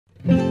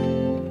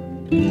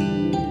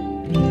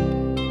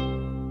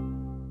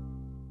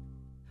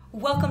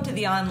Welcome to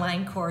the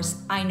online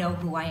course, I Know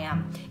Who I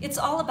Am. It's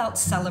all about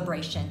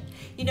celebration.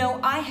 You know,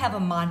 I have a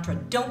mantra,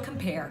 don't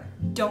compare,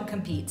 don't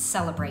compete,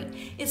 celebrate.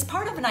 It's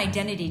part of an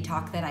identity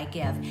talk that I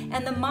give,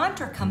 and the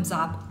mantra comes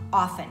up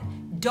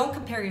often. Don't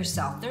compare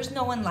yourself. There's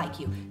no one like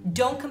you.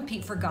 Don't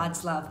compete for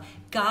God's love.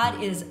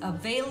 God is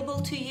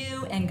available to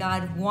you, and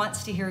God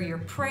wants to hear your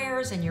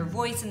prayers and your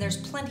voice, and there's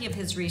plenty of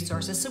His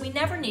resources, so we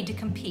never need to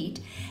compete.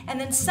 And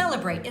then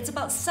celebrate. It's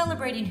about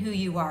celebrating who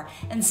you are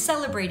and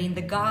celebrating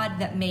the God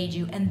that made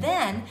you. And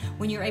then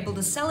when you're able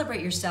to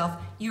celebrate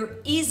yourself, you're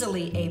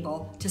easily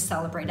able to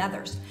celebrate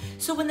others.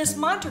 So when this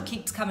mantra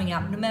keeps coming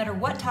up, no matter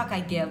what talk I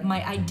give,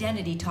 my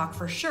identity talk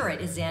for sure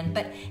it is in,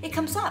 but it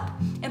comes up.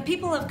 And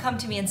people have come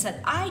to me and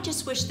said, I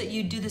just wish that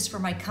you'd do this for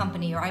my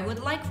company, or I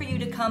would like for you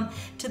to come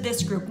to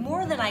this group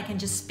more than I can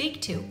just speak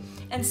to.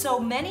 And so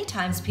many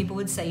times people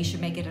would say you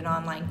should make it an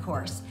online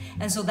course.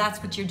 And so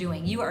that's what you're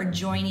doing. You are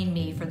joining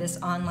me for this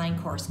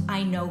online course.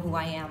 I know who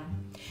I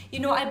am. You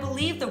know, I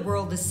believe the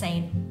world is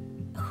saying,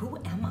 who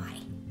am I?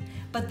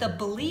 But the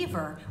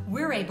believer,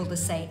 we're able to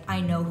say,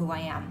 I know who I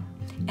am,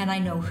 and I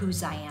know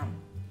whose I am.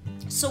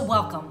 So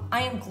welcome.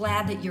 I am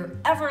glad that you're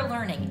ever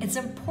learning. It's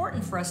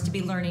important for us to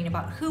be learning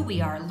about who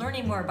we are,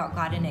 learning more about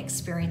God and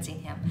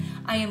experiencing Him.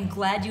 I am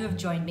glad you have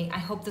joined me. I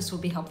hope this will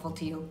be helpful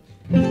to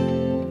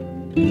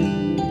you.